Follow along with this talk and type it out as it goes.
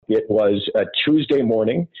It was a Tuesday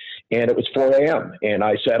morning, and it was 4 a.m. And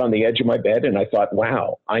I sat on the edge of my bed, and I thought,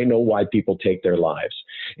 wow, I know why people take their lives.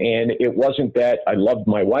 And it wasn't that I loved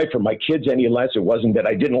my wife or my kids any less. It wasn't that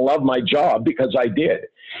I didn't love my job, because I did.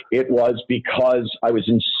 It was because I was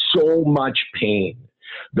in so much pain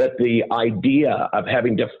that the idea of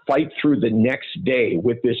having to fight through the next day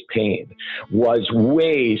with this pain was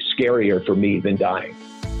way scarier for me than dying.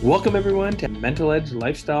 Welcome everyone to Mental Edge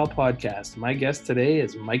Lifestyle Podcast. My guest today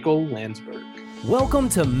is Michael Landsberg. Welcome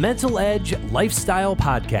to Mental Edge Lifestyle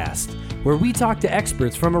Podcast, where we talk to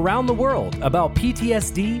experts from around the world about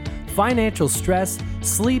PTSD, financial stress,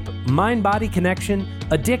 sleep, mind-body connection,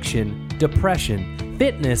 addiction, depression,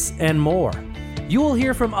 fitness, and more. You will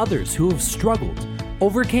hear from others who have struggled,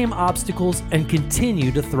 overcame obstacles, and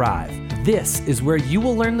continue to thrive. This is where you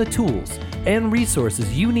will learn the tools and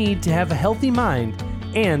resources you need to have a healthy mind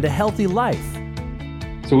and a healthy life.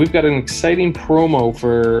 So we've got an exciting promo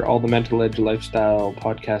for all the Mental Edge Lifestyle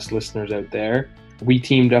Podcast listeners out there. We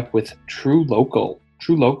teamed up with True Local.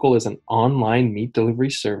 True Local is an online meat delivery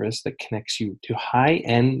service that connects you to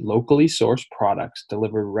high-end, locally sourced products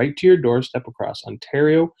delivered right to your doorstep across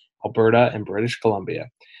Ontario, Alberta, and British Columbia.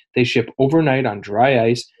 They ship overnight on dry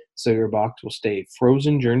ice, so your box will stay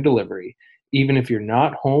frozen during delivery, even if you're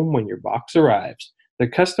not home when your box arrives. Their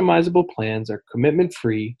customizable plans are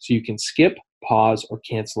commitment-free, so you can skip, pause, or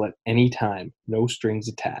cancel at any time. No strings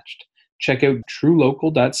attached. Check out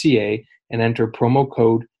truelocal.ca and enter promo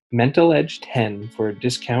code MENTALEDGE10 for a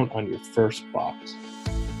discount on your first box.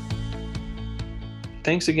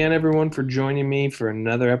 Thanks again, everyone, for joining me for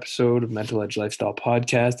another episode of Mental Edge Lifestyle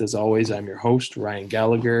Podcast. As always, I'm your host, Ryan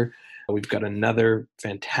Gallagher. We've got another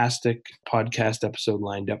fantastic podcast episode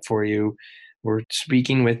lined up for you. We're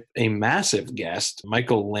speaking with a massive guest,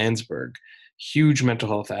 Michael Landsberg, huge mental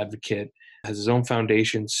health advocate, has his own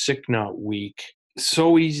foundation, Sick Not Weak.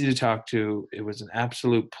 So easy to talk to. It was an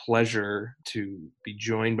absolute pleasure to be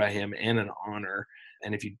joined by him and an honor.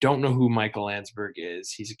 And if you don't know who Michael Landsberg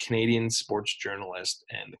is, he's a Canadian sports journalist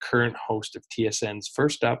and the current host of TSN's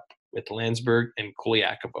First Up with Landsberg and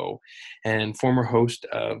Kolyakovo, and former host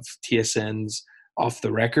of TSN's Off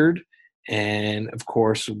the Record, and of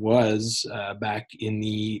course was back in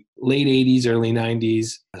the late 80s, early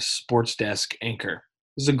 90s, a sports desk anchor.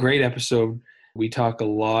 This is a great episode. We talk a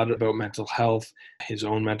lot about mental health, his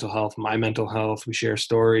own mental health, my mental health. We share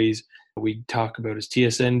stories. We talk about his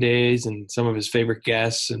TSN days and some of his favorite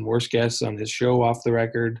guests and worst guests on his show, Off the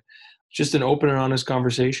Record. Just an open and honest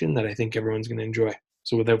conversation that I think everyone's going to enjoy.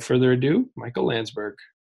 So without further ado, Michael Landsberg.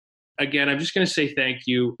 Again, I'm just going to say thank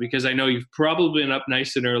you, because I know you've probably been up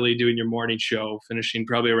nice and early doing your morning show, finishing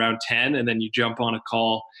probably around 10, and then you jump on a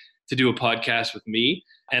call to do a podcast with me.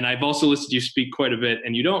 And I've also listened to you speak quite a bit,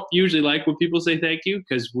 and you don't usually like when people say thank you,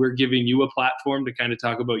 because we're giving you a platform to kind of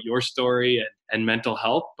talk about your story and mental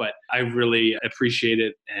health. But I really appreciate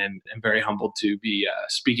it and am very humbled to be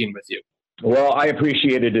speaking with you. Well, I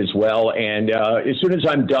appreciate it as well. And as soon as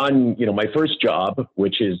I'm done, my first job,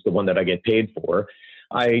 which is the one that I get paid for,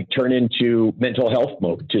 I turn into mental health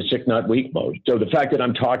mode, to Sick Not Weak mode. So the fact that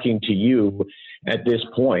I'm talking to you at this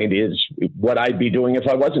point is what I'd be doing if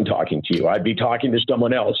I wasn't talking to you. I'd be talking to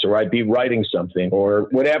someone else, or I'd be writing something, or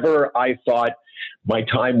whatever I thought my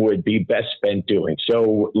time would be best spent doing.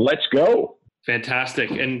 So let's go.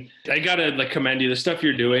 Fantastic. And I got to commend you. The stuff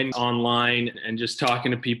you're doing online and just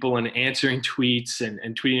talking to people and answering tweets and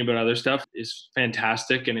tweeting about other stuff is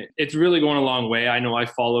fantastic. And it's really going a long way. I know I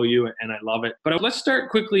follow you and I love it. But let's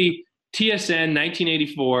start quickly. TSN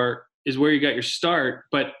 1984 is where you got your start.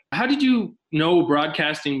 But how did you know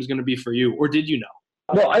broadcasting was going to be for you? Or did you know?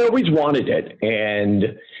 Well, I always wanted it.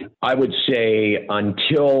 And I would say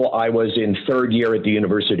until I was in third year at the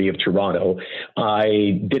University of Toronto,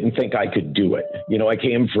 I didn't think I could do it. I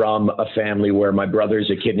came from a family where my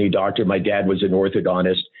brother's a kidney doctor. My dad was an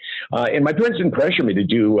orthodontist. And my parents didn't pressure me to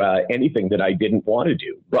do anything that I didn't want to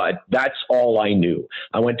do. But that's all I knew.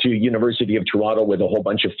 I went to University of Toronto with a whole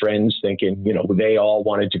bunch of friends thinking, they all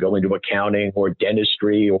wanted to go into accounting or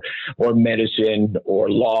dentistry or medicine or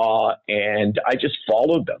law. And I just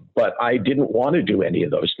followed them. But I didn't want to do any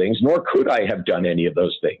of those things, nor could I have done any of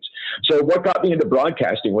those things. So what got me into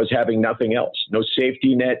broadcasting was having nothing else, no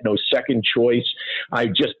safety net, no second choice. I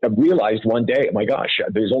just realized one day, oh my gosh,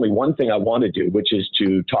 there's only one thing I want to do, which is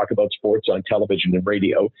to talk about sports on television and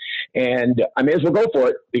radio. And I may as well go for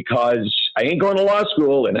it, because I ain't going to law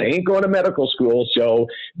school and I ain't going to medical school. So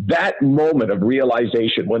that moment of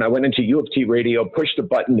realization, when I went into U of T radio, pushed the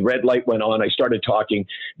button, the red light went on, I started talking.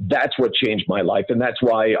 That's what changed my life. And that's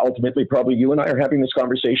why ultimately probably you and I are having this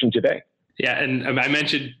conversation today. Yeah, and I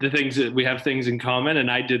mentioned the things that we have things in common, and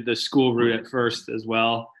I did the school route at first as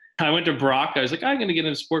well. I went to Brock. I was like, I'm going to get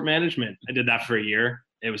into sport management. I did that for a year.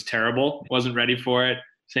 It was terrible. Wasn't ready for it.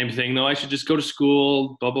 Same thing though. I should just go to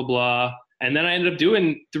school, blah, blah, blah. And then I ended up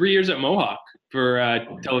doing 3 years at Mohawk for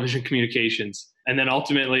television communications. And then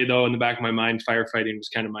ultimately though, in the back of my mind, firefighting was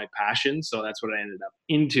kind of my passion. So that's what I ended up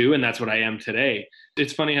into. And that's what I am today.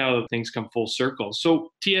 It's funny how things come full circle.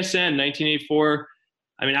 So TSN 1984,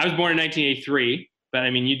 I mean, I was born in 1983, but I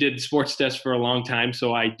mean, you did sports desk for a long time.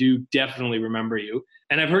 So I do definitely remember you.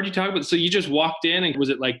 And I've heard you talk about, so you just walked in and was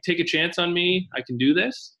it like, take a chance on me? I can do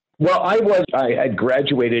this? Well, I had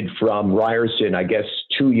graduated from Ryerson, I guess,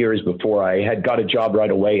 2 years before. I had got a job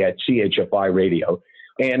right away at CHFI Radio.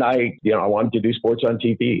 And I wanted to do sports on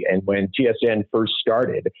TV. And when TSN first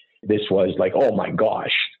started, this was like, oh my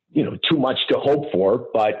gosh, too much to hope for,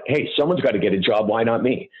 but hey, someone's got to get a job. Why not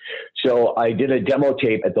me? So I did a demo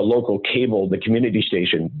tape at the local cable, the community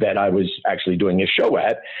station that I was actually doing a show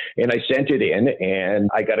at. And I sent it in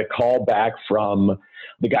and I got a call back from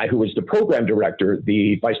the guy who was the program director,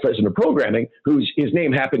 the vice president of programming, his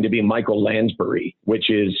name happened to be Michael Landsberg,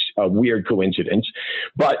 which is a weird coincidence.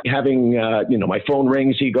 But having, my phone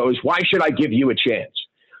rings, he goes, why should I give you a chance?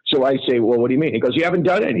 So I say, well, what do you mean? He goes, you haven't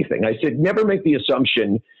done anything. I said, never make the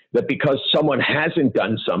assumption that because someone hasn't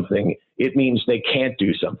done something, it means they can't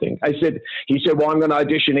do something. He said, well, I'm going to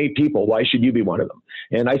audition 8 people. Why should you be one of them?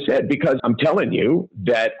 And I said, because I'm telling you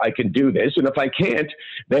that I can do this. And if I can't,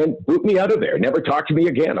 then boot me out of there. Never talk to me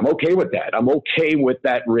again. I'm okay with that. I'm okay with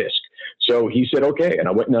that risk. So he said, okay. And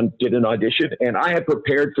I went and did an audition. And I had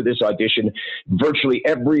prepared for this audition virtually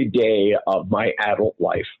every day of my adult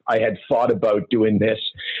life. I had thought about doing this.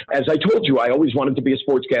 As I told you, I always wanted to be a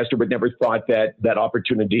sportscaster, but never thought that that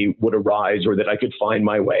opportunity would arise or that I could find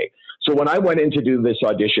my way. So when I went in to do this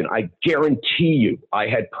audition, I guarantee you I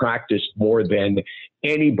had practiced more than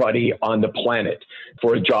anybody on the planet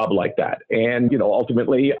for a job like that. And,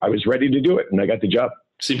 ultimately I was ready to do it and I got the job.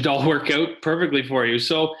 Seemed to all work out perfectly for you.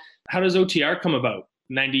 So how does OTR come about?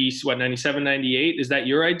 97, 98? Is that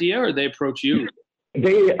your idea or they approach you?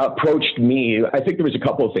 They approached me. I think there was a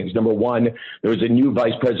couple of things. Number one, there was a new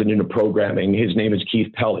vice president of programming. His name is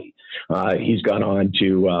Keith Pelly. He's gone on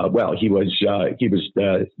to, he was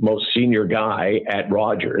the most senior guy at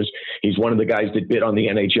Rogers. He's one of the guys that bid on the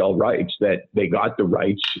NHL rights, that they got the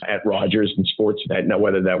rights at Rogers and Sportsnet. Now,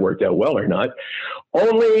 whether that worked out well or not,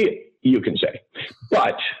 only you can say.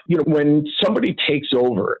 But, when somebody takes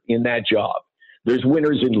over in that job, there's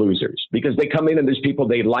winners and losers because they come in and there's people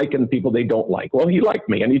they like and people they don't like. Well, he liked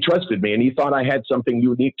me and he trusted me and he thought I had something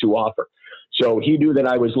unique to offer. So he knew that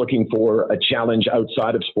I was looking for a challenge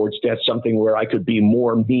outside of sports desk, something where I could be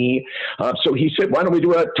more me. So he said, why don't we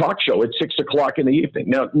do a talk show at 6 o'clock in the evening?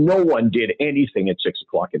 Now, no one did anything at 6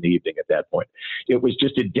 o'clock in the evening at that point. It was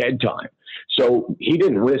just a dead time. So he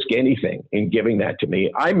didn't risk anything in giving that to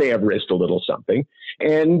me. I may have risked a little something.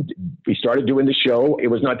 And we started doing the show. It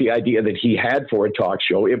was not the idea that he had for a talk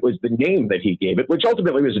show. It was the name that he gave it, which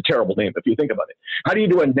ultimately was a terrible name if you think about it. How do you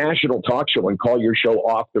do a national talk show and call your show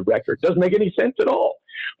Off the Record? Doesn't make any sense at all.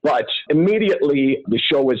 But immediately the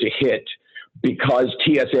show was a hit because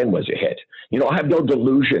TSN was a hit. I have no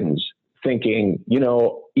delusions thinking,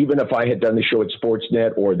 even if I had done the show at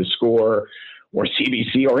Sportsnet or The Score or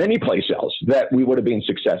CBC or any place else, that we would have been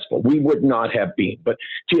successful. We would not have been. But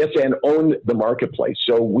TSN owned the marketplace.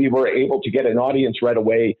 So we were able to get an audience right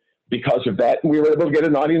away because of that. And we were able to get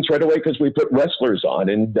an audience right away because we put wrestlers on,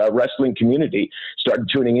 and the wrestling community started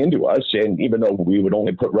tuning into us. And even though we would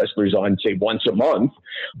only put wrestlers on, say, once a month,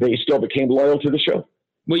 they still became loyal to the show.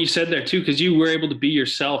 What you said there too, because you were able to be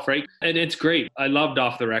yourself, right? And it's great. I loved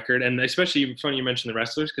Off the Record, and especially funny you mentioned the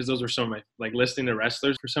wrestlers, because those were some of my, listening to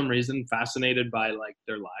wrestlers for some reason, fascinated by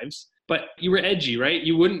their lives. But you were edgy, right?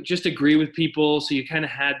 You wouldn't just agree with people. So you kind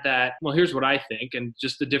of had that, well, here's what I think, and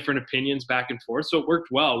just the different opinions back and forth. So it worked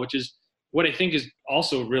well, which is what I think is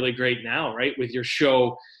also really great now, right? With your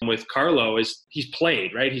show with Carlo is he's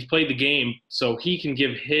played, right? He's played the game, so he can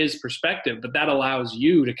give his perspective, but that allows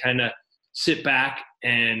you to kind of sit back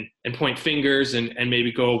and point fingers and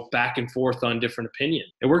maybe go back and forth on different opinions.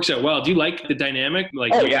 It works out well. Do you like the dynamic?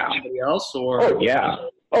 Anybody else? Or? Oh,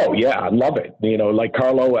 yeah. I love it.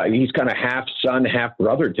 Carlo, he's kind of half son, half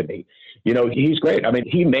brother to me. He's great. I mean,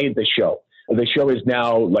 he made the show. The show is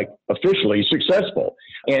now officially successful.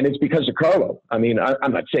 And it's because of Carlo. I mean,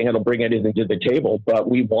 I'm not saying it'll bring anything to the table, but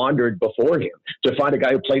we wandered before him to find a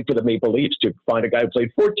guy who played for the Maple Leafs, to find a guy who played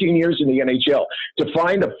 14 years in the NHL, to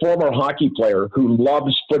find a former hockey player who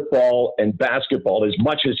loves football and basketball as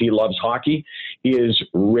much as he loves hockey is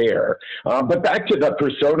rare. But back to the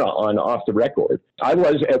persona on Off the Record. I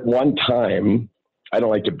was at one time I don't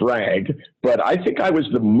like to brag, but I think I was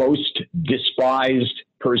the most despised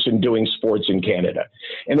person doing sports in Canada.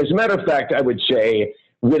 And as a matter of fact, I would say,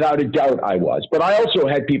 without a doubt, I was. But I also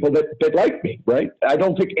had people that liked me, right? I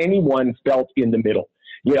don't think anyone felt in the middle.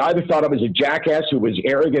 You either thought I was a jackass who was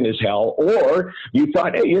arrogant as hell, or you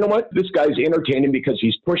thought, hey, you know what? This guy's entertaining because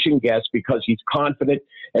he's pushing guests, because he's confident,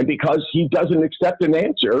 and because he doesn't accept an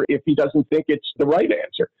answer if he doesn't think it's the right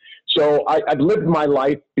answer. So I've lived my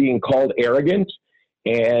life being called arrogant,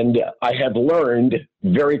 and I have learned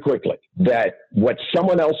very quickly that what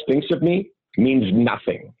someone else thinks of me means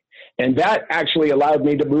nothing. And that actually allowed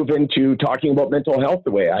me to move into talking about mental health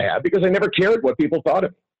the way I have, because I never cared what people thought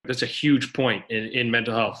of me. That's a huge point in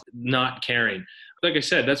mental health, not caring. Like I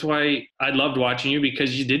said, that's why I loved watching you,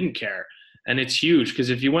 because you didn't care. And it's huge, because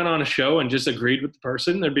if you went on a show and just agreed with the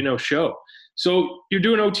person, there'd be no show. So you're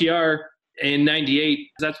doing OTR in 98.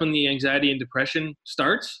 That's when the anxiety and depression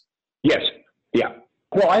starts? Yes. Yeah.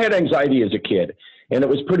 Well, I had anxiety as a kid, and it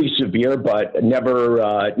was pretty severe, but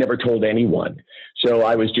never told anyone. So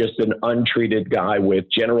I was just an untreated guy with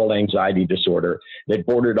general anxiety disorder that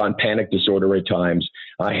bordered on panic disorder at times.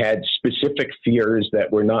 I had specific fears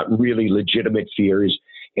that were not really legitimate fears.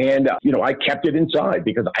 And, I kept it inside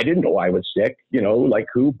because I didn't know I was sick. Like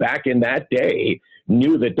who back in that day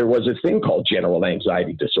knew that there was a thing called general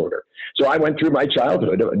anxiety disorder. So I went through my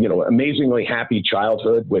childhood, amazingly happy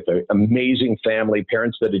childhood with an amazing family,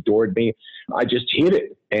 parents that adored me. I just hid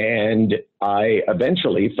it. And I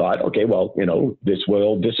eventually thought, okay, well, this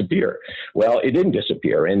will disappear. Well, it didn't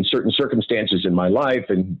disappear. And certain circumstances in my life,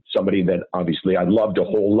 and somebody that obviously I loved a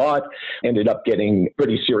whole lot ended up getting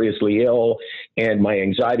pretty seriously ill, and my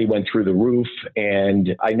anxiety went through the roof,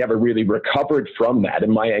 and I never really recovered from that.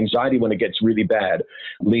 And my anxiety, when it gets really bad,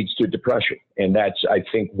 leads to depression. And that's, I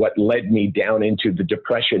think, what led me down into the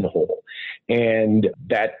depression hole. And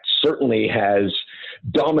that certainly has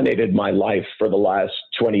dominated my life for the last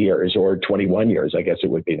 20 years or 21 years, I guess it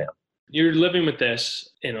would be now. You're living with this,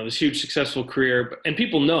 this huge successful career, and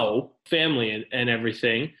people know family and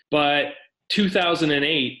everything. But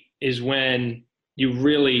 2008 is when you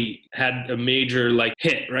really had a major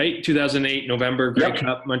hit, right? 2008, November, Grey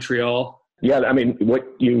Cup, Montreal. Yeah, I mean,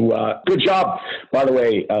 good job, by the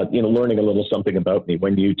way, learning a little something about me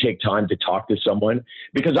when you take time to talk to someone,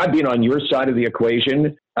 because I've been on your side of the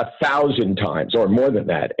equation 1,000 times or more than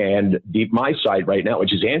that. And my side right now,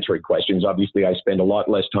 which is answering questions, obviously I spend a lot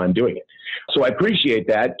less time doing it. So I appreciate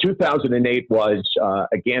that. 2008 was,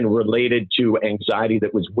 again, related to anxiety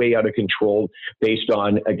that was way out of control based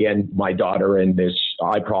on, again, my daughter and this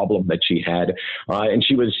eye problem that she had. And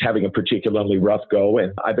she was having a particularly rough go,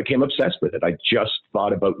 and I became obsessed with it. I just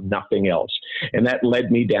thought about nothing else. And that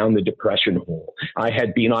led me down the depression hole. I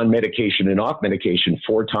had been on medication and off medication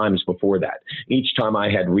 4 times before that. Each time I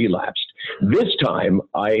had relapsed. This time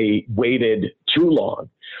I waited too long.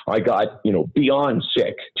 I got, beyond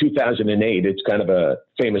sick. 2008, it's kind of a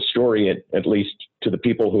famous story, at least to the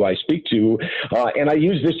people who I speak to. And I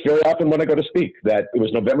use this very often when I go to speak, that it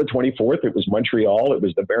was November 24th. It was Montreal. It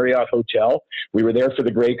was the Marriott Hotel. We were there for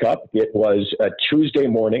the Grey Cup. It was a Tuesday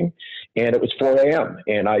morning, and it was 4 a.m.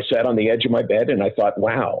 And I sat on the edge of my bed and I thought,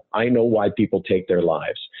 wow, I know why people take their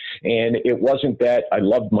lives. And it wasn't that I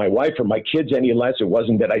loved my wife or my kids any less. It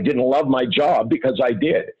wasn't that I didn't love my job, because I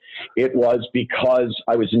did. It was because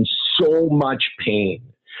I was in so much pain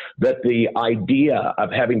that the idea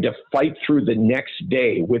of having to fight through the next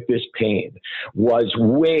day with this pain was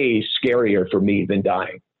way scarier for me than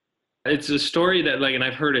dying. It's a story that and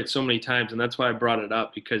I've heard it so many times, and that's why I brought it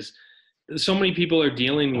up, because so many people are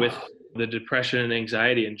dealing with the depression and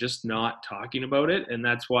anxiety and just not talking about it. And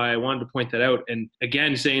that's why I wanted to point that out. And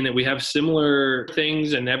again, saying that we have similar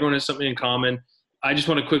things and everyone has something in common. I just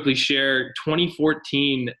want to quickly share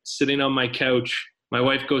 2014, sitting on my couch, my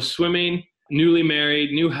wife goes swimming, newly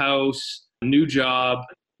married, new house, new job.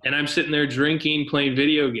 And I'm sitting there drinking, playing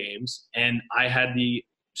video games. And I had the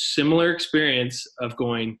similar experience of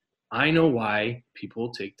going, I know why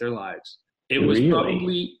people take their lives. It was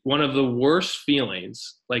probably one of the worst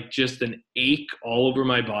feelings, just an ache all over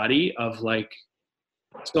my body of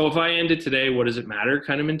so if I ended today, what does it matter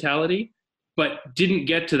kind of mentality, but didn't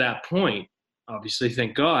get to that point. Obviously,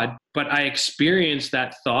 thank God. But I experienced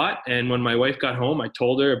that thought. And when my wife got home, I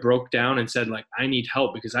told her, I broke down and said, I need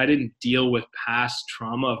help, because I didn't deal with past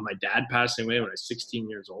trauma of my dad passing away when I was 16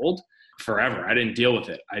 years old forever. I didn't deal with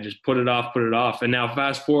it. I just put it off. And now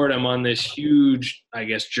fast forward, I'm on this huge,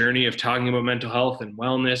 journey of talking about mental health and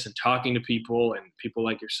wellness and talking to people and people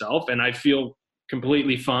like yourself. And I feel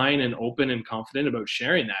completely fine and open and confident about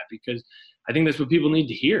sharing that, because I think that's what people need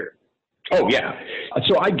to hear. Oh, yeah.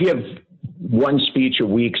 So I give one speech a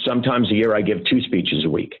week. Sometimes a year I give 2 speeches a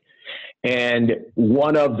week. And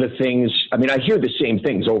one of the things, I mean, I hear the same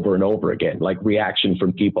things over and over again, like reaction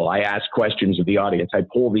from people. I ask questions of the audience. I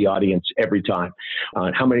poll the audience every time.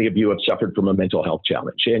 How many of you have suffered from a mental health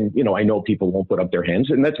challenge? And, you know, I know people won't put up their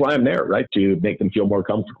hands, and that's why I'm there, right? To make them feel more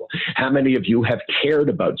comfortable. How many of you have cared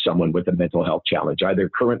about someone with a mental health challenge, either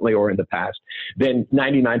currently or in the past? Then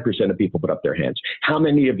 99% of people put up their hands. How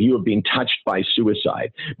many of you have been touched by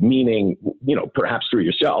suicide? Meaning, you know, perhaps through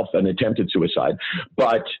yourself, an attempted suicide,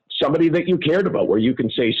 but somebody that you cared about, where you can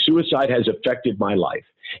say suicide has affected my life.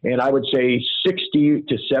 And I would say 60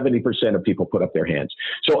 to 70% of people put up their hands.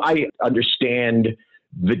 So I understand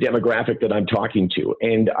the demographic that I'm talking to.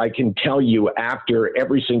 And I can tell you after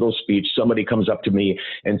every single speech, somebody comes up to me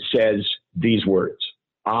and says these words: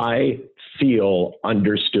 I feel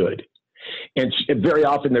understood. And very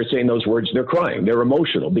often they're saying those words, they're crying, they're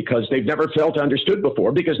emotional because they've never felt understood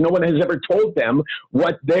before, because no one has ever told them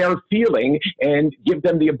what they're feeling and give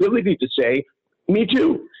them the ability to say, me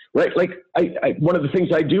too, right? Like one of the things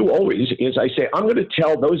I do always is I say, I'm going to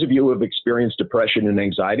tell those of you who have experienced depression and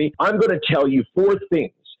anxiety, I'm going to tell you 4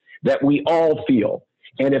 things that we all feel.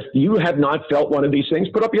 And if you have not felt one of these things,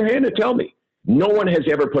 put up your hand and tell me. No one has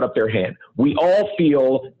ever put up their hand. We all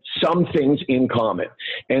feel some things in common.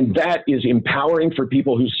 And that is empowering for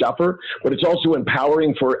people who suffer, but it's also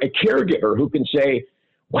empowering for a caregiver who can say,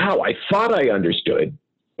 wow, I thought I understood,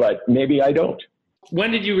 but maybe I don't.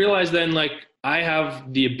 When did you realize then, like, I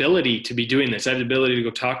have the ability to be doing this? I have the ability to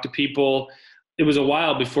go talk to people. It was a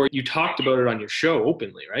while before you talked about it on your show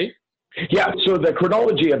openly, right? Yeah. So the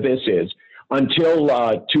chronology of this is until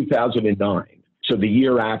 2009. So the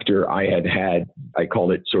year after I had, I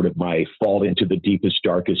call it sort of my fall into the deepest,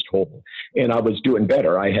 darkest hole. And I was doing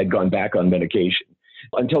better. I had gone back on medication.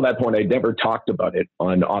 Until that point, I'd never talked about it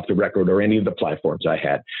on Off the Record or any of the platforms I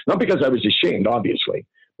had. Not because I was ashamed, obviously,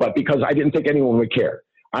 but because I didn't think anyone would care.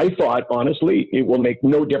 I thought, honestly, it will make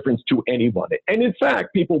no difference to anyone. And in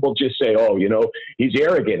fact, people will just say, oh, you know, he's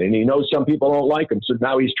arrogant and he knows some people don't like him, so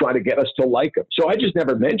now he's trying to get us to like him. So I just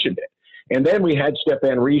never mentioned it. And then we had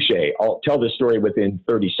Stefan Richer. I'll tell this story within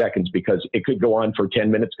 30 seconds because it could go on for 10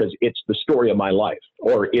 minutes because it's the story of my life,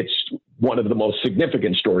 or it's one of the most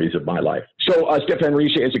significant stories of my life. So Stefan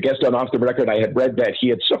Richer, as a guest on Off the Record, I had read that he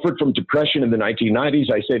had suffered from depression in the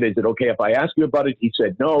 1990s. I said, is it okay if I ask you about it? He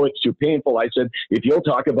said, no, it's too painful. I said, if you'll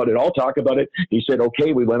talk about it, I'll talk about it. He said,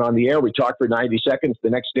 okay. We went on the air. We talked for 90 seconds.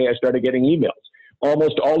 The next day I started getting emails.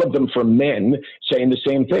 Almost all of them from men saying the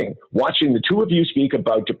same thing. Watching the 2 of you speak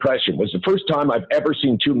about depression was the first time I've ever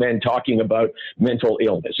seen 2 men talking about mental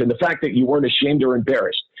illness. And the fact that you weren't ashamed or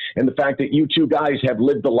embarrassed, and the fact that you 2 guys have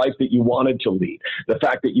lived the life that you wanted to lead, the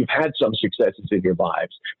fact that you've had some successes in your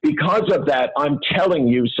lives. Because of that, I'm telling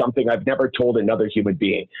you something I've never told another human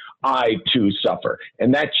being. I too suffer.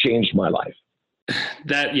 And that changed my life.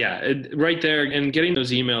 That, yeah, right there. And getting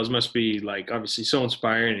those emails must be, like, obviously so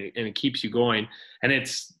inspiring, and it keeps you going. And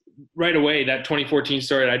it's right away, that 2014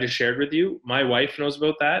 story that I just shared with you, my wife knows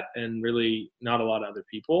about that, and really not a lot of other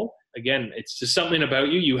people. Again, it's just something about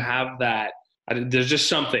you. You have that, there's just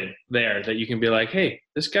something there that you can be like, hey,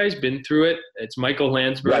 this guy's been through it. It's Michael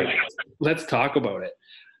Landsberg. Right. Let's talk about it.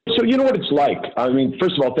 So you know what it's like. I mean,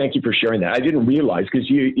 first of all, thank you for sharing that. I didn't realize, because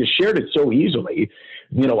you shared it so easily.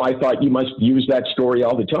 You know, I thought you must use that story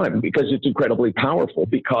all the time because it's incredibly powerful.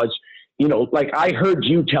 Because, you know, like I heard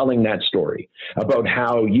you telling that story about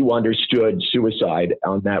how you understood suicide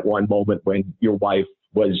on that one moment when your wife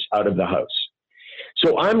was out of the house.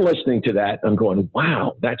 So I'm listening to that. I'm going,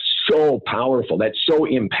 wow, that's so powerful. That's so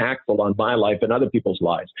impactful on my life and other people's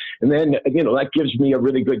lives. And then, you know, that gives me a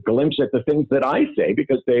really good glimpse at the things that I say,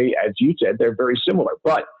 because they, as you said, they're very similar.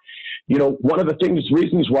 But, you know, one of the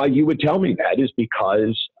reasons why you would tell me that is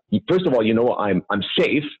because, first of all, you know, I'm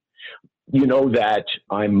safe. You know that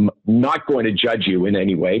I'm not going to judge you in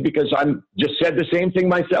any way because I'm just said the same thing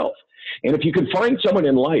myself. And if you can find someone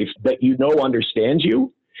in life that you know understands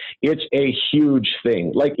you, it's a huge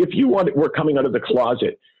thing. Like if you were coming out of the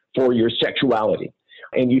closet for your sexuality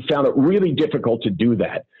and you found it really difficult to do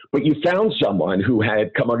that, but you found someone who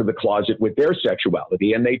had come out of the closet with their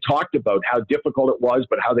sexuality and they talked about how difficult it was,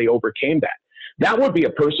 but how they overcame that. That would be a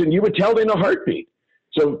person you would tell in a heartbeat.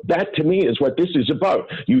 So that to me is what this is about.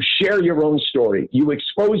 You share your own story. You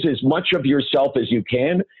expose as much of yourself as you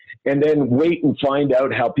can, and then wait and find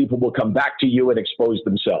out how people will come back to you and expose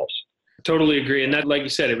themselves. Totally agree. And that, like you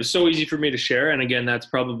said, it was so easy for me to share. And again, that's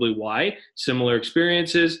probably why. Similar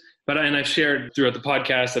experiences. And I've shared throughout the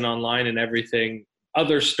podcast and online and everything,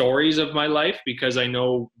 other stories of my life, because I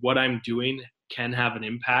know what I'm doing can have an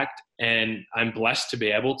impact, and I'm blessed to be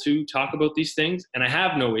able to talk about these things, and I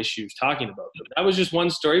have no issues talking about them. That was just one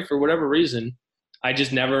story. For whatever reason, I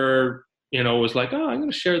just never, was like, oh, I'm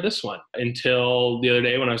going to share this one, until the other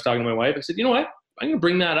day when I was talking to my wife. I said, you know what? I'm going to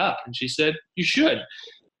bring that up. And she said, you should.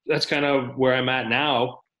 That's kind of where I'm at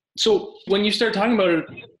now. So when you start talking about it,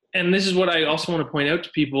 and this is what I also want to point out to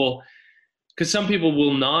people, because some people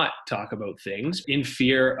will not talk about things in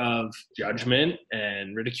fear of judgment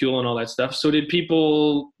and ridicule and all that stuff. So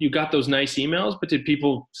you got those nice emails, but did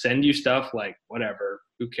people send you stuff like, whatever,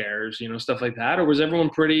 who cares, stuff like that? Or was everyone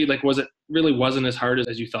pretty, wasn't as hard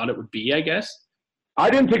as you thought it would be, I guess? I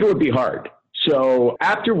didn't think it would be hard. So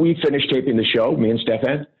after we finished taping the show, me and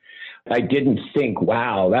Stefan, I didn't think,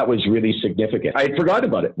 wow, that was really significant. I had forgotten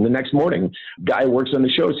about it. And the next morning, guy who works on the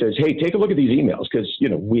show says, hey, take a look at these emails. Because,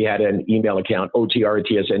 we had an email account,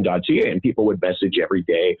 otr@tsn.ca, and people would message every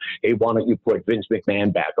day, hey, why don't you put Vince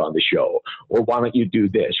McMahon back on the show? Or why don't you do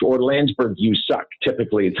this? Or Landsberg, you suck.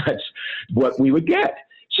 Typically, that's what we would get.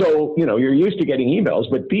 So, you're used to getting emails,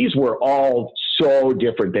 but these were all so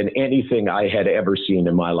different than anything I had ever seen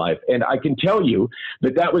in my life. And I can tell you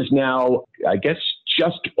that was now, I guess,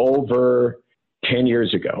 just over 10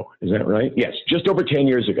 years ago. Is that right? Yes, just over 10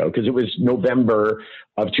 years ago, because it was November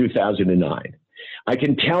of 2009. I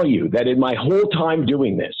can tell you that in my whole time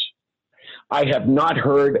doing this, I have not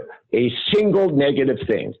heard a single negative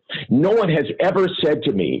thing. No one has ever said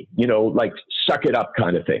to me, like, suck it up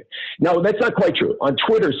kind of thing. No, that's not quite true. On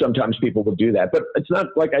Twitter, sometimes people will do that, but it's not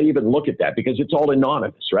like I even look at that because it's all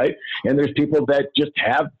anonymous, right? And there's people that just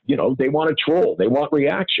have, they want to troll, they want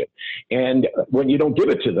reaction. And when you don't give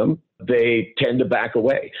it to them, they tend to back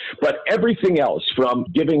away. But everything else, from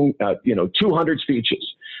giving, 200 speeches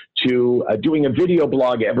to doing a video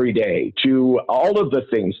blog every day, to all of the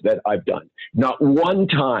things that I've done, not one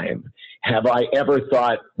time have I ever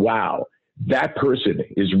thought, wow, that person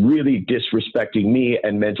is really disrespecting me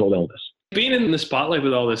and mental illness. Being in the spotlight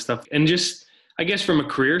with all this stuff, and just, I guess from a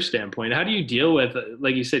career standpoint, how do you deal with,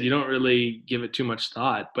 like you said, you don't really give it too much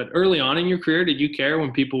thought, but early on in your career, did you care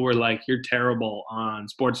when people were like, you're terrible on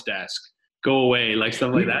Sports Desk, go away, like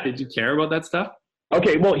stuff like that? Did you care about that stuff?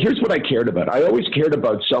 Okay, well, here's what I cared about. I always cared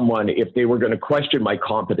about someone, if they were going to question my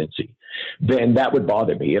competency, then that would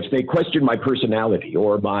bother me. If they questioned my personality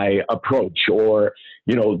or my approach or,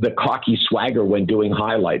 the cocky swagger when doing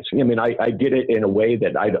highlights. I did it in a way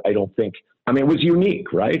that I don't think, it was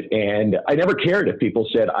unique, right? And I never cared if people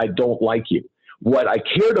said, I don't like you. What I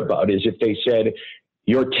cared about is if they said,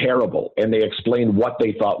 you're terrible, and they explained what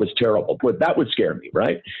they thought was terrible. But that would scare me,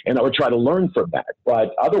 right? And I would try to learn from that.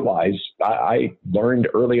 But otherwise, I learned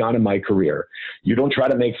early on in my career, you don't try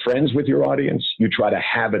to make friends with your audience, you try to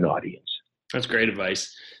have an audience. That's great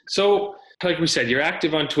advice. So, like we said, you're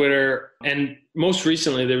active on Twitter, and most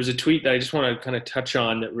recently there was a tweet that I just want to kind of touch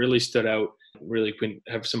on that really stood out, really can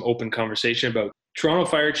have some open conversation about. Toronto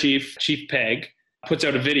Fire Chief Pegg puts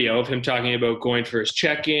out a video of him talking about going for his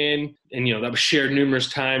check-in, and that was shared numerous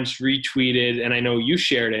times, retweeted, and I know you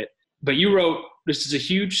shared it, but you wrote, this is a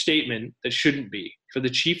huge statement that shouldn't be. For the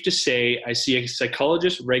chief to say, I see a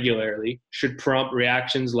psychologist regularly, should prompt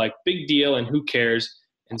reactions like big deal and who cares,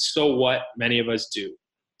 and so what, many of us do.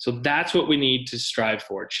 So that's what we need to strive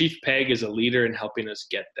for. Chief Pegg is a leader in helping us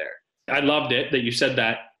get there. I loved it that you said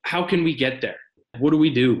that. How can we get there? What do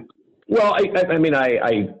we do? Well,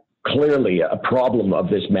 I clearly a problem of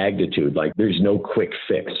this magnitude, like there's no quick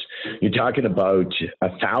fix. You're talking about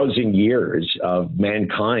 1,000 years of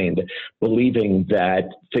mankind believing that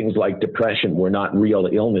things like depression were not real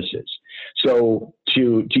illnesses. So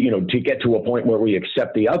to get to a point where we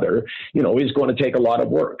accept the other, is going to take a lot of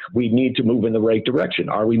work. We need to move in the right direction.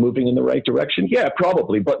 Are we moving in the right direction? Yeah,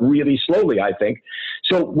 probably, but really slowly, I think.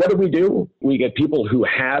 So what do? We get people who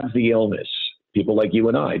have the illness, people like you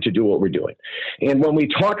and I, to do what we're doing. And when we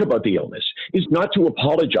talk about the illness, is not to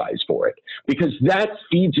apologize for it, because that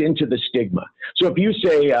feeds into the stigma. So if you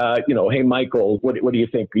say, hey, Michael, what do you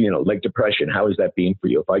think, like depression, how has that been for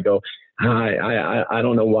you? If I go, I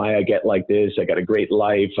don't know why I get like this. I got a great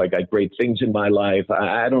life. I got great things in my life.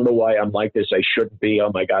 I don't know why I'm like this. I shouldn't be.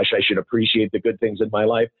 Oh my gosh, I should appreciate the good things in my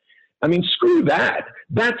life. Screw that.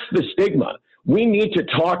 That's the stigma. We need to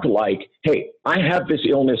talk like, hey, I have this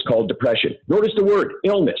illness called depression. Notice the word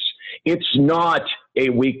illness. It's not a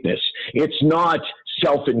weakness. It's not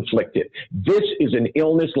self-inflicted. This is an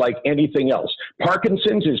illness like anything else.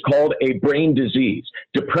 Parkinson's is called a brain disease.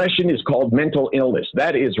 Depression is called mental illness.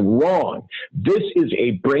 That is wrong. This is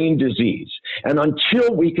a brain disease. And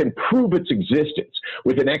until we can prove its existence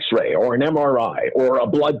with an X-ray or an MRI or a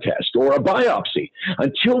blood test or a biopsy,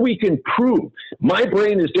 until we can prove my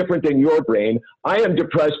brain is different than your brain, I am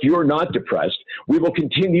depressed, you're not depressed, we will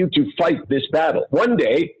continue to fight this battle. One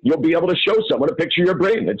day, you'll be able to show someone a picture of your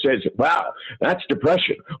brain that says, wow, that's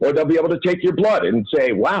depression. Or they'll be able to take your blood and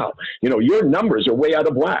say, wow, your numbers are way out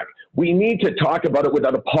of whack. We need to talk about it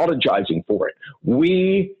without apologizing for it.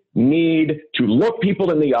 We need to look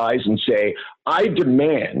people in the eyes and say, I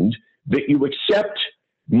demand that you accept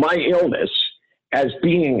my illness as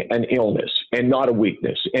being an illness and not a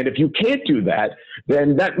weakness. And if you can't do that,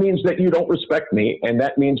 then that means that you don't respect me, and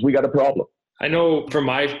that means we got a problem. I know from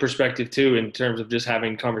my perspective too, in terms of just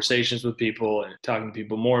having conversations with people and talking to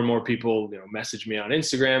people, more and more people, message me on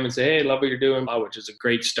Instagram and say, hey, love what you're doing, which is a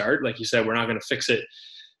great start. Like you said, we're not going to fix it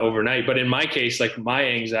overnight. But in my case, like my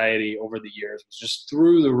anxiety over the years was just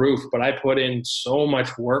through the roof. But I put in so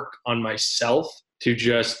much work on myself to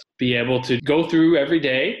just be able to go through every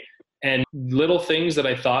day, and little things that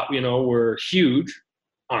I thought, were huge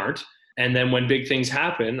aren't. And then when big things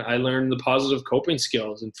happen, I learned the positive coping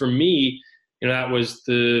skills. And for me, that was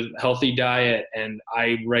the healthy diet. And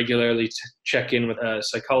I regularly check in with a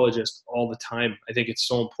psychologist all the time. I think it's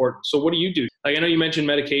so important. So what do you do? Like, I know you mentioned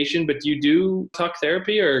medication, but do you do talk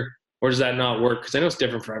therapy or does that not work? Because I know it's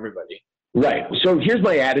different for everybody. Right. So here's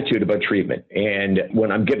my attitude about treatment. And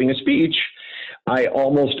when I'm giving a speech, I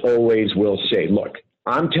almost always will say, look,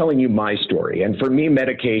 I'm telling you my story. And for me,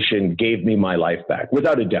 medication gave me my life back,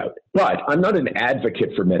 without a doubt. But I'm not an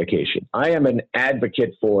advocate for medication. I am an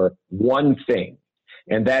advocate for one thing,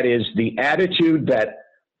 and that is the attitude that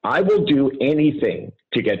I will do anything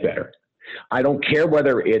to get better. I don't care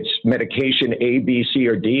whether it's medication A, B, C,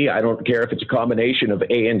 or D. I don't care if it's a combination of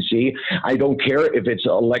A and C. I don't care if it's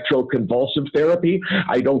electroconvulsive therapy.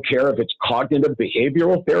 I don't care if it's cognitive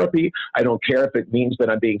behavioral therapy. I don't care if it means that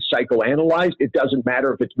I'm being psychoanalyzed. It doesn't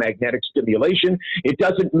matter if it's magnetic stimulation. It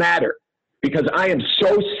doesn't matter, because I am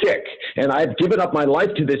so sick and I've given up my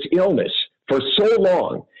life to this illness for so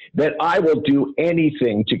long that I will do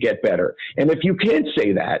anything to get better. And if you can't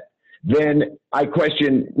say that, then I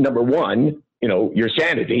question, number one, your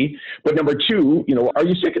sanity. But number two, are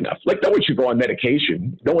you sick enough? Like, no one should go on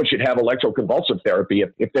medication. No one should have electroconvulsive therapy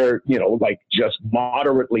if they're, just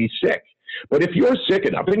moderately sick. But if you're sick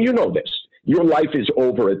enough, and you know this, your life is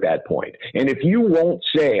over at that point. And if you won't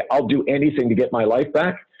say, I'll do anything to get my life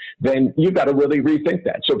back, then you got to really rethink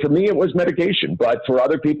that. So for me, it was medication. But for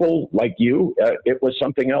other people like you, it was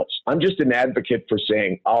something else. I'm just an advocate for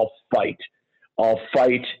saying, I'll fight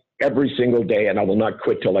every single day, and I will not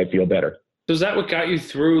quit till I feel better. So is that what got you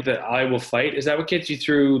through the I will fight? Is that what gets you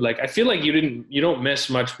through? Like, I feel like you don't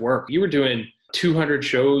miss much work. You were doing 200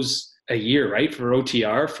 shows a year, right? For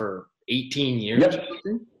OTR for 18 years.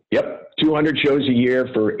 Yep. 200 shows a year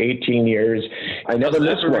for 18 years. I never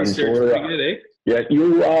missed one. Yeah,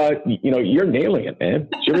 you're nailing it, man.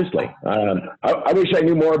 Seriously. I wish I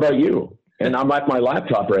knew more about you. And I'm at my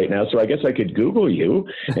laptop right now, so I guess I could Google you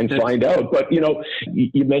and find out. But,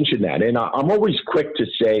 you mentioned that. And I'm always quick to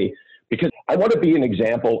say, because I want to be an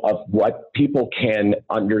example of what people can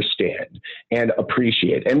understand and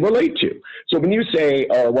appreciate and relate to. So when you say,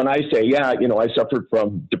 or when I say, I suffered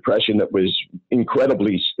from depression that was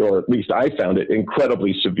incredibly, or at least I found it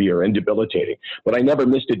incredibly severe and debilitating, but I never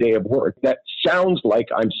missed a day of work. That sounds like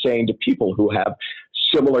I'm saying to people who have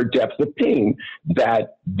similar depth of pain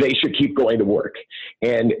that they should keep going to work.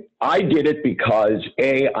 And I did it because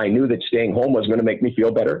A, I knew that staying home was going to make me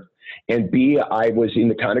feel better. And B, I was in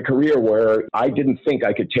the kind of career where I didn't think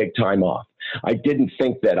I could take time off. I didn't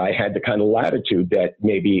think that I had the kind of latitude that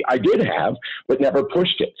maybe I did have, but never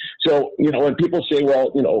pushed it. So, when people say,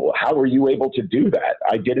 well, how were you able to do that?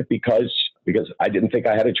 I did it because I didn't think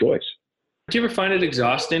I had a choice. Do you ever find it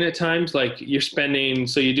exhausting at times? Like so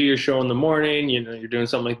you do your show in the morning, you're doing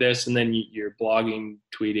something like this, and then you're blogging,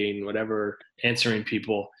 tweeting, whatever, answering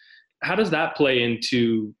people. How does that play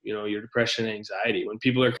into, your depression and anxiety when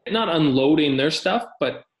people are not unloading their stuff,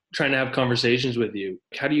 but trying to have conversations with you?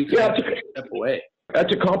 How do you step away?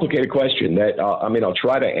 That's a complicated question that, I'll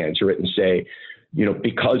try to answer it and say,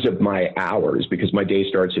 because of my hours, because my day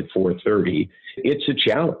starts at 4:30, it's a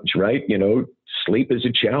challenge, right? Sleep is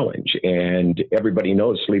a challenge, and everybody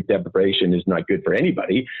knows sleep deprivation is not good for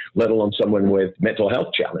anybody, let alone someone with mental health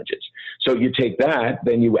challenges. So you take that,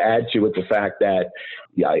 then you add to it the fact that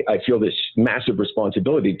I feel this massive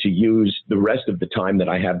responsibility to use the rest of the time that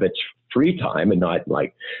I have that's free time and not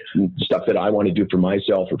like stuff that I want to do for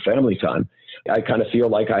myself or family time. I kind of feel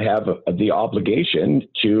like I have the obligation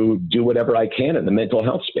to do whatever I can in the mental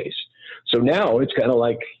health space. So now it's kind of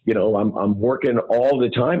like, I'm working all the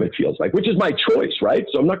time, it feels like, which is my choice, right?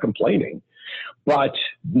 So I'm not complaining. But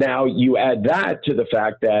now you add that to the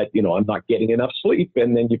fact that, I'm not getting enough sleep.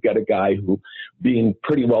 And then you've got a guy who being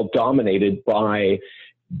pretty well dominated by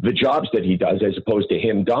the jobs that he does as opposed to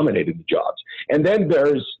him dominating the jobs. And then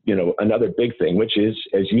there's, another big thing, which is,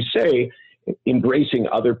 as you say, embracing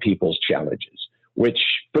other people's challenges, which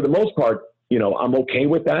for the most part, I'm okay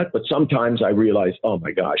with that. But sometimes I realize, oh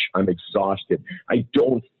my gosh, I'm exhausted. I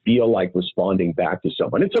don't feel like responding back to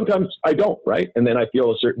someone. And sometimes I don't, right? And then I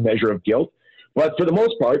feel a certain measure of guilt. But for the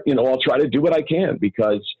most part, I'll try to do what I can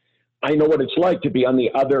because I know what it's like to be on the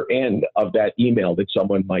other end of that email that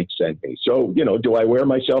someone might send me. So, do I wear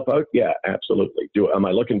myself out? Yeah, absolutely. Am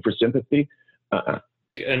I looking for sympathy?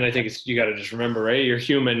 And I think you got to just remember, right? You're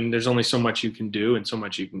human. There's only so much you can do and so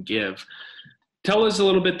much you can give. Tell us a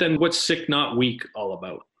little bit then, what's Sick Not Weak all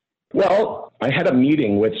about? Well, I had a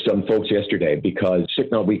meeting with some folks yesterday because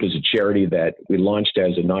Sick Not Weak is a charity that we launched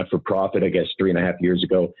as a not-for-profit, I guess, 3.5 years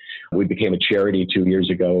ago. We became a charity 2 years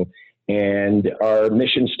ago. And our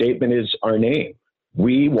mission statement is our name.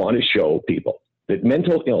 We want to show people that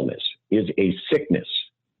mental illness is a sickness,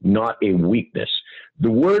 not a weakness.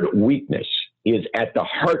 The word weakness is at the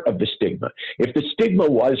heart of the stigma. If the stigma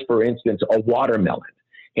was, for instance, a watermelon,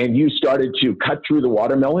 and you started to cut through the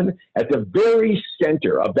watermelon, at the very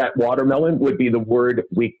center of that watermelon would be the word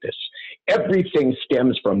weakness. Everything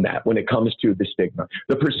stems from that when it comes to the stigma.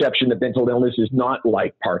 The perception that mental illness is not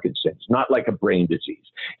like Parkinson's, not like a brain disease.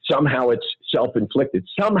 Somehow it's self-inflicted.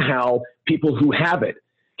 Somehow people who have it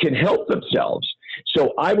can help themselves.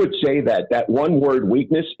 So I would say that that one word,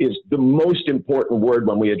 weakness, is the most important word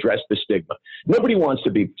when we address the stigma. Nobody wants to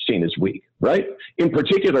be seen as weak, right? In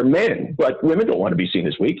particular, men, but women don't want to be seen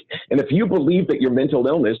as weak. And if you believe that your mental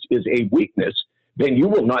illness is a weakness, then you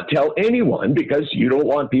will not tell anyone because you don't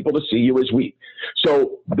want people to see you as weak.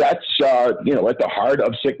 So that's, at the heart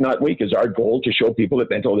of Sick Not Weak is our goal to show people that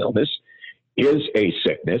mental illness is a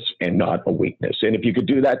sickness and not a weakness. And if you could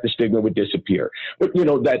do that, the stigma would disappear. But,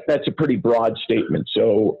 that's a pretty broad statement.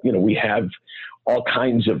 So, we have all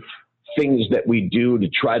kinds of things that we do to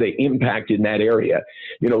try to impact in that area.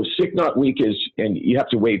 Sick Not Weak is, and you have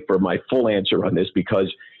to wait for my full answer on this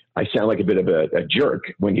because I sound like a bit of a jerk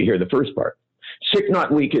when you hear the first part. Sick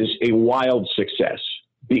Not Weak is a wild success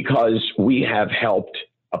because we have helped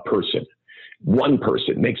a person. One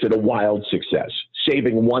person makes it a wild success.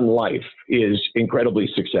 Saving one life is incredibly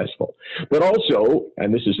successful. But also,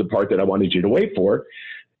 and this is the part that I wanted you to wait for,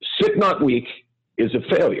 Sick Not Weak is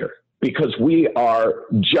a failure because we are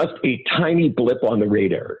just a tiny blip on the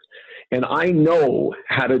radar. And I know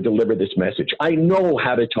how to deliver this message. I know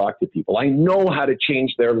how to talk to people. I know how to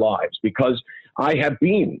change their lives because I have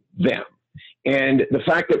been them. And the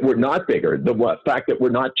fact that we're not bigger, the fact that we're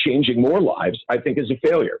not changing more lives, I think is a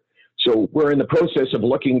failure. So we're in the process of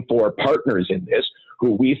looking for partners in this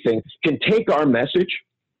who we think can take our message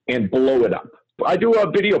and blow it up. I do a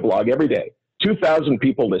video blog every day. 2,000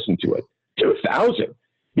 people listen to it. 2,000.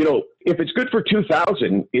 If it's good for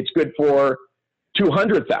 2,000, it's good for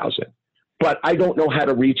 200,000. But I don't know how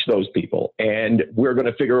to reach those people. And we're going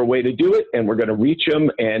to figure a way to do it, and we're going to reach them.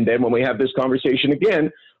 And then when we have this conversation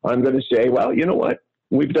again, I'm going to say, well, you know what?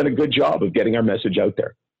 We've done a good job of getting our message out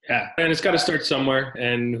there. Yeah, and it's got to start somewhere,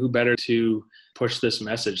 and who better to push this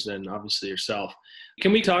message than obviously yourself.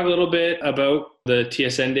 Can we talk a little bit about the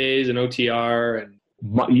TSN days and OTR?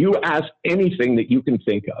 You ask anything that you can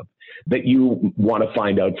think of that you want to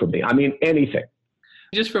find out from me. I mean, anything.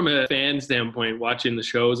 Just from a fan standpoint, watching the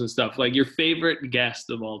shows and stuff, like your favorite guest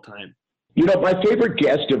of all time. My favorite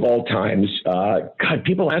guest of all times, God,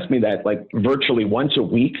 people ask me that like virtually once a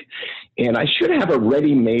week, and I should have a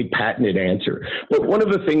ready-made patented answer. But one of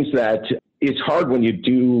the things that is hard when you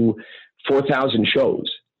do 4,000 shows,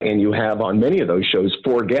 and you have on many of those shows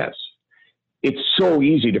 4 guests, it's so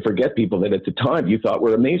easy to forget people that at the time you thought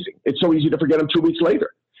were amazing. It's so easy to forget them 2 weeks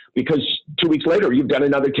later, because 2 weeks later you've done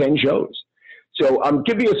another 10 shows. So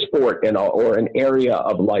give me a sport or an area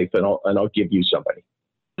of life, and I'll give you somebody.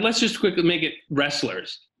 Let's just quickly make it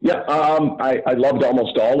wrestlers. Yeah, I loved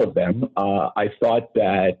almost all of them. I thought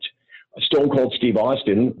that Stone Cold Steve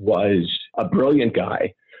Austin was a brilliant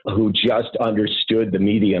guy who just understood the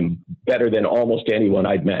medium better than almost anyone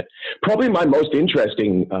I'd met. Probably my most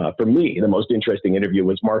interesting, for me, the most interesting interview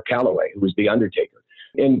was Mark Calloway, who was The Undertaker.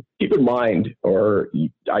 And keep in mind, or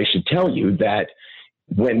I should tell you, that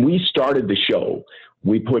when we started the show,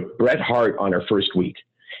 we put Bret Hart on our first week.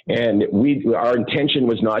 And our intention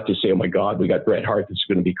was not to say, oh my God, we got Bret Hart, this is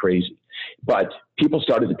going to be crazy. but people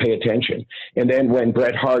started to pay attention. And then when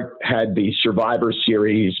Bret Hart had the Survivor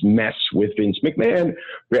Series mess with Vince McMahon,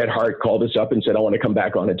 Bret Hart called us up and said, I want to come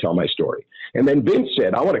back on and tell my story. And then Vince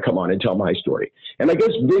said, I want to come on and tell my story. And I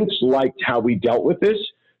guess Vince liked how we dealt with this.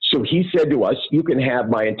 So he said to us, you can have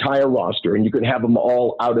my entire roster and you can have them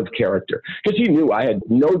all out of character. Because he knew I had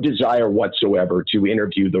no desire whatsoever to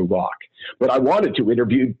interview The Rock. But I wanted to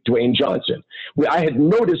interview Dwayne Johnson. I had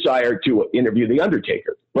no desire to interview The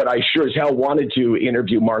Undertaker, but I sure as hell wanted to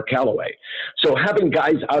interview Mark Calloway. So having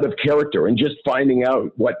guys out of character and just finding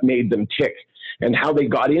out what made them tick and how they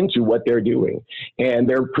got into what they're doing and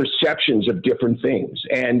their perceptions of different things.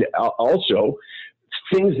 And also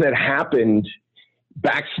things that happened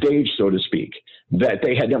backstage, so to speak, that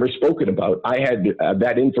they had never spoken about. I had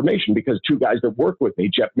that information because two guys that worked with me,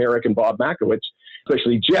 Jeff Merrick and Bob Makowitz,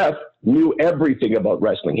 especially Jeff, knew everything about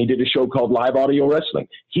wrestling. He did a show called Live Audio Wrestling.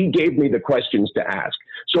 He gave me the questions to ask.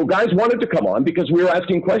 So guys wanted to come on because we were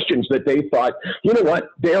asking questions that they thought, you know what,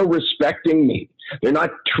 they're respecting me. They're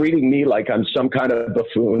not treating me like I'm some kind of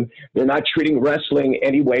buffoon. They're not treating wrestling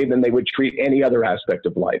any way than they would treat any other aspect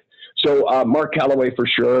of life. So Mark Calloway for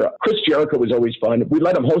sure. Chris Jericho was always fun. We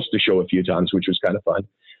let him host the show a few times, which was kind of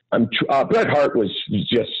fun. Bret Hart was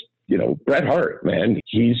just, Bret Hart, man.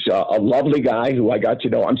 He's a lovely guy who I got to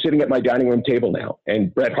know. I'm sitting at my dining room table now,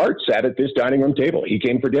 and Bret Hart sat at this dining room table. He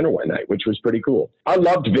came for dinner one night, which was pretty cool. I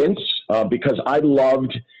loved Vince because I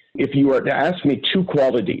loved, if you were to ask me two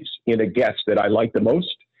qualities in a guest that I like the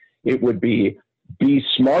most, it would be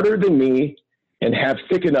smarter than me and have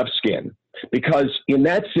thick enough skin. Because in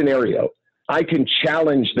that scenario, I can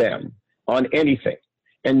challenge them on anything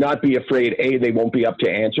and not be afraid, A, they won't be up to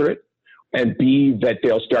answer it, and B, that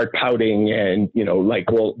they'll start pouting and,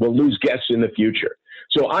 we'll lose guests in the future.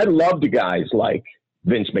 So I loved guys like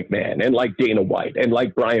Vince McMahon and like Dana White and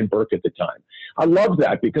like Brian Burke at the time. I loved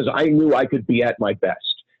that because I knew I could be at my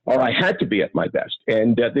best, or I had to be at my best.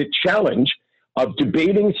 And the challenge of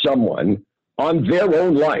debating someone on their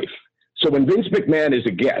own life. So when Vince McMahon is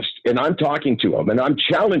a guest and I'm talking to him and I'm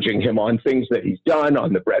challenging him on things that he's done,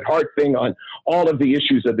 on the Bret Hart thing, on all of the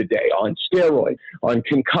issues of the day, on steroids, on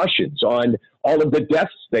concussions, on all of the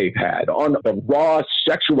deaths they've had, on the raw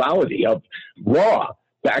sexuality of Raw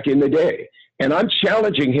back in the day. And I'm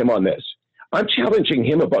challenging him on this. I'm challenging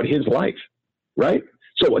him about his life, right?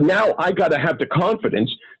 So now I got to have the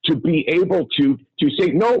confidence to be able to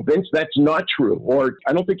say, no, Vince, that's not true, or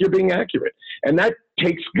I don't think you're being accurate. And that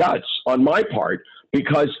takes guts on my part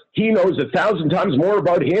because he knows 1,000 times more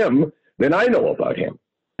about him than I know about him.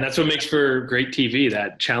 That's what makes for great TV,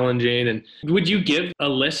 that challenging. And would you give a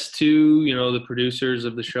list to, the producers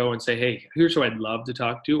of the show and say, hey, here's who I'd love to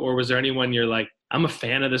talk to? Or was there anyone you're like, I'm a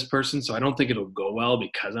fan of this person, so I don't think it'll go well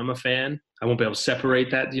because I'm a fan? I won't be able to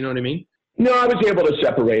separate that. Do you know what I mean? No, I was able to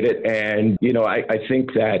separate it. And, I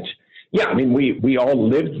think that, we all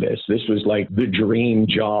lived this. This was like the dream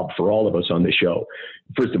job for all of us on the show.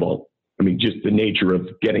 First of all, just the nature of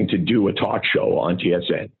getting to do a talk show on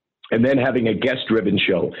TSN and then having a guest-driven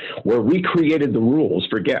show where we created the rules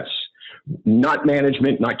for guests. Not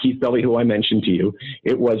management, not Keith Belly, who I mentioned to you.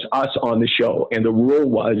 It was us on the show. And the rule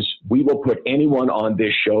was we will put anyone on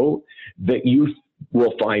this show that you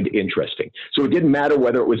will find interesting. So it didn't matter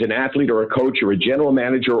whether it was an athlete or a coach or a general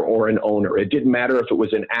manager or an owner. It didn't matter if it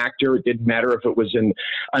was an actor. It didn't matter if it was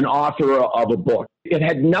an author of a book. It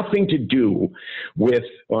had nothing to do with,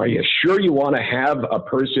 are you sure you want to have a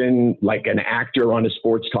person like an actor on a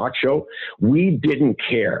sports talk show? We didn't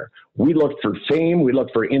care. We looked for fame. We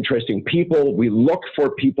looked for interesting people. We looked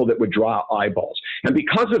for people that would draw eyeballs. And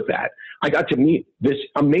because of that, I got to meet this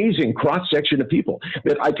amazing cross-section of people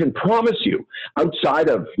that I can promise you, outside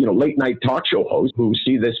of, late night talk show hosts who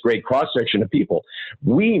see this great cross-section of people,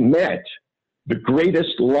 we met the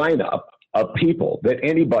greatest lineup of people that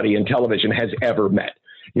anybody in television has ever met.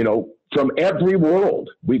 From every world,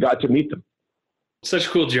 we got to meet them. Such a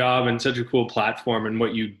cool job and such a cool platform, and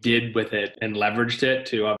what you did with it and leveraged it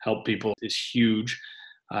to help people is huge.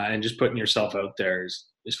 And just putting yourself out there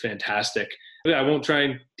is fantastic. I won't try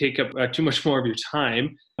and take up too much more of your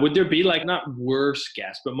time. Would there be not worst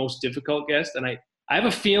guest, but most difficult guest? And I have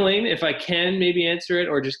a feeling, if I can maybe answer it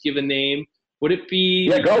or just give a name, would it be?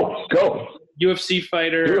 Yeah, go. UFC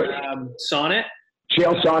fighter Sonnet?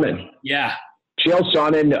 Chael Sonnen. Yeah. Chael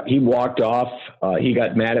Sonnen, he walked off. He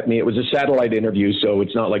got mad at me. It was a satellite interview, so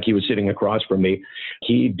it's not like he was sitting across from me.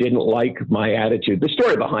 He didn't like my attitude. The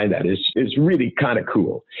story behind that is really kind of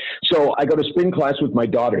cool. So I go to spin class with my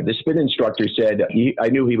daughter. The spin instructor said, I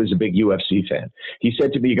knew he was a big UFC fan. He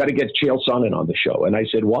said to me, you got to get Chael Sonnen on the show. And I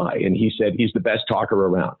said, why? And he said, he's the best talker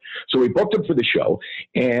around. So we booked him for the show.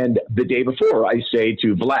 And the day before, I say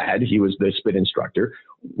to Vlad, he was the spin instructor,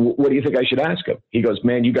 what do you think I should ask him? He goes,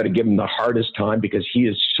 man, you got to give him the hardest time because he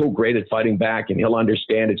is so great at fighting back and he'll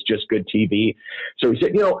understand it's just good TV. So he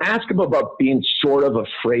said, ask him about being sort of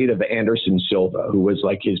afraid of Anderson Silva, who was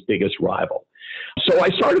like his biggest rival. So I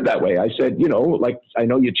started that way. I said, I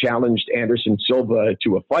know you challenged Anderson Silva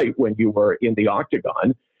to a fight when you were in the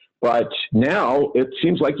octagon, but now it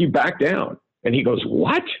seems like you backed down. And he goes,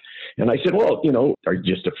 what? And I said, well, are you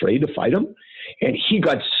just afraid to fight him? And he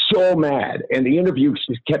got so mad. And the interview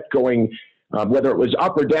kept going, whether it was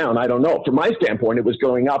up or down, I don't know. From my standpoint, it was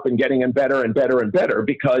going up and getting better and better and better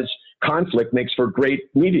because conflict makes for great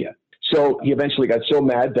media. So he eventually got so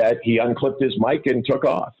mad that he unclipped his mic and took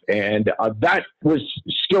off. And that was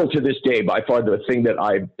still to this day by far the thing that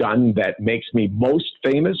I've done that makes me most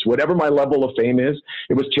famous. Whatever my level of fame is,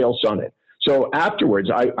 it was Chael Sonnen. So afterwards,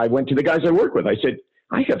 I went to the guys I work with. I said,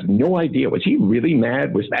 I have no idea. Was he really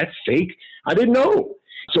mad? Was that fake? I didn't know.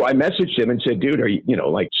 So I messaged him and said, dude, are you,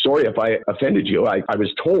 sorry if I offended you. I was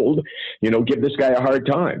told, give this guy a hard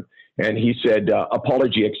time. And he said,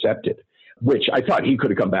 apology accepted, which I thought he could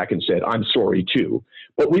have come back and said, I'm sorry too.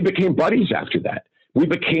 But we became buddies after that. We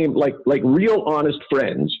became like real honest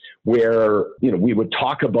friends where, we would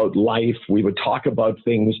talk about life. We would talk about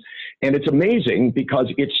things. And it's amazing because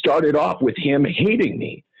it started off with him hating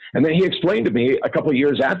me. And then he explained to me a couple of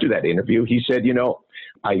years after that interview, he said,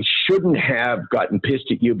 I shouldn't have gotten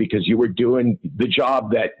pissed at you because you were doing the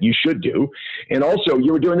job that you should do. And also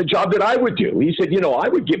you were doing the job that I would do. He said, I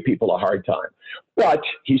would give people a hard time. But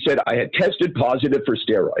he said, I had tested positive for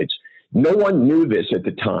steroids. No one knew this at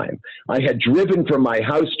the time. I had driven from my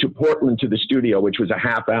house to Portland to the studio, which was a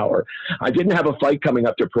half hour. I didn't have a fight coming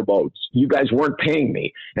up to promote. You guys weren't paying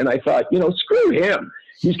me. And I thought, screw him.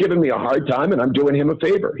 He's giving me a hard time and I'm doing him a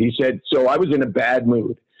favor. He said, so I was in a bad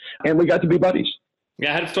mood and we got to be buddies.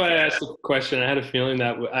 Yeah, that's why I asked the question. I had a feeling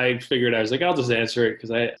that I was like, I'll just answer it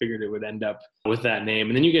because I figured it would end up with that name.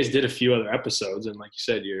 And then you guys did a few other episodes. And like you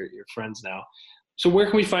said, you're friends now. So where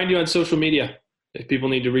can we find you on social media if people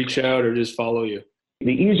need to reach out or just follow you?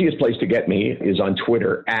 The easiest place to get me is on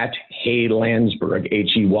Twitter at Hey Landsberg, Hey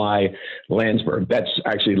Landsberg. That's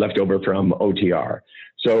actually left over from OTR.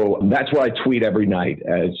 So that's where I tweet every night,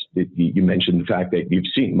 as you mentioned the fact that you've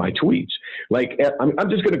seen my tweets. Like, I'm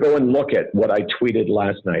just going to go and look at what I tweeted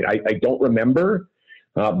last night. I don't remember,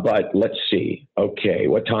 but let's see. Okay,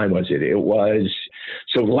 what time was it? It was,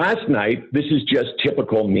 so last night, this is just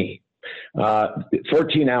typical me.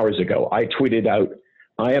 14 hours ago, I tweeted out,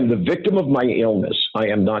 I am the victim of my illness. I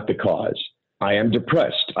am not the cause. I am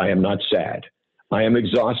depressed. I am not sad. I am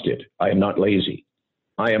exhausted. I am not lazy.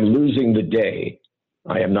 I am losing the day.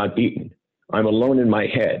 I am not beaten. I'm alone in my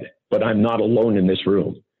head, but I'm not alone in this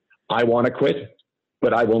room. I want to quit,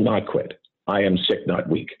 but I will not quit. I am sick, not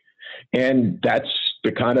weak. And that's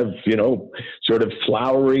the kind of, sort of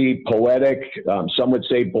flowery, poetic, some would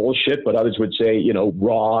say bullshit, but others would say,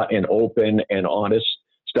 raw and open and honest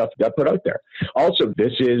stuff that put out there. Also,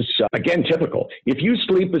 this is, again, typical. If you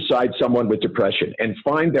sleep beside someone with depression and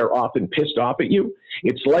find they're often pissed off at you,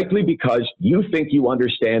 it's likely because you think you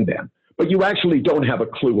understand them, but you actually don't have a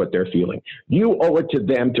clue what they're feeling. You owe it to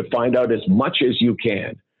them to find out as much as you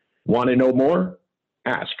can. Want to know more?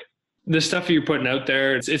 Ask. The stuff you're putting out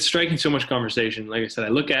there, it's striking so much conversation. Like I said, I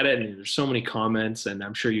look at it and there's so many comments, and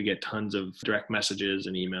I'm sure you get tons of direct messages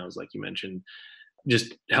and emails, like you mentioned,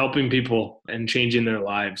 just helping people and changing their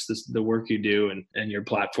lives. The work you do and your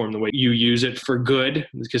platform, the way you use it for good,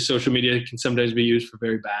 because social media can sometimes be used for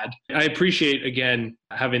very bad. I appreciate, again,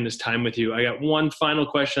 having this time with you. I got one final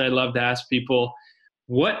question I'd love to ask people.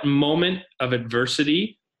 What moment of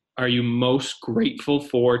adversity are you most grateful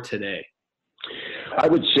for today? I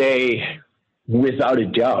would say, without a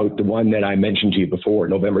doubt, the one that I mentioned to you before,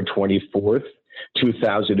 November 24th,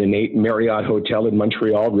 2008, Marriott Hotel in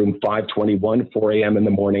Montreal, room 521, 4 a.m. in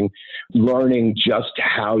the morning, learning just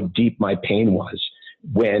how deep my pain was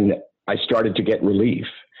when I started to get relief.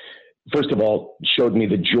 First of all, showed me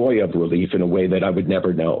the joy of relief in a way that I would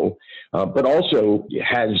never know, but also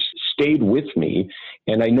has stayed with me.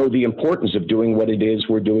 And I know the importance of doing what it is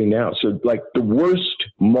we're doing now. So like the worst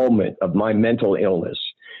moment of my mental illness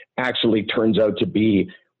actually turns out to be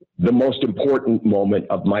the most important moment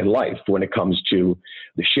of my life when it comes to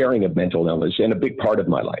the sharing of mental illness and a big part of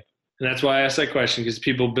my life. And that's why I asked that question, because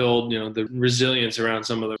people build, the resilience around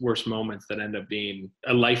some of the worst moments that end up being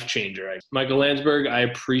a life changer. Michael Landsberg, I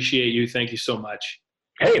appreciate you. Thank you so much.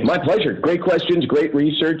 Hey, my pleasure. Great questions, great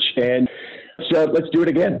research, and let's do it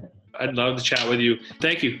again. I'd love to chat with you.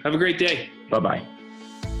 Thank you. Have a great day. Bye-bye.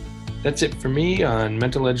 That's it for me on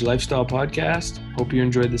Mental Edge Lifestyle Podcast. Hope you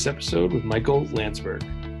enjoyed this episode with Michael Landsberg.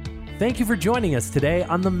 Thank you for joining us today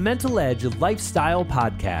on the Mental Edge Lifestyle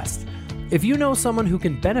Podcast. If you know someone who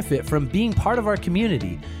can benefit from being part of our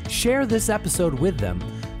community, share this episode with them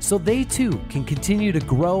so they too can continue to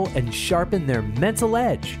grow and sharpen their mental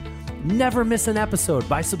edge. Never miss an episode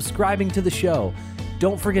by subscribing to the show.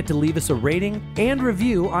 Don't forget to leave us a rating and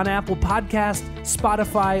review on Apple Podcasts,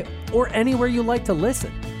 Spotify, or anywhere you like to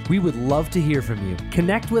listen. We would love to hear from you.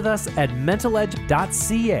 Connect with us at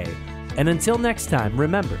mentaledge.ca. And until next time,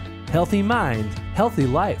 remember, healthy mind, healthy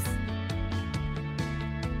life.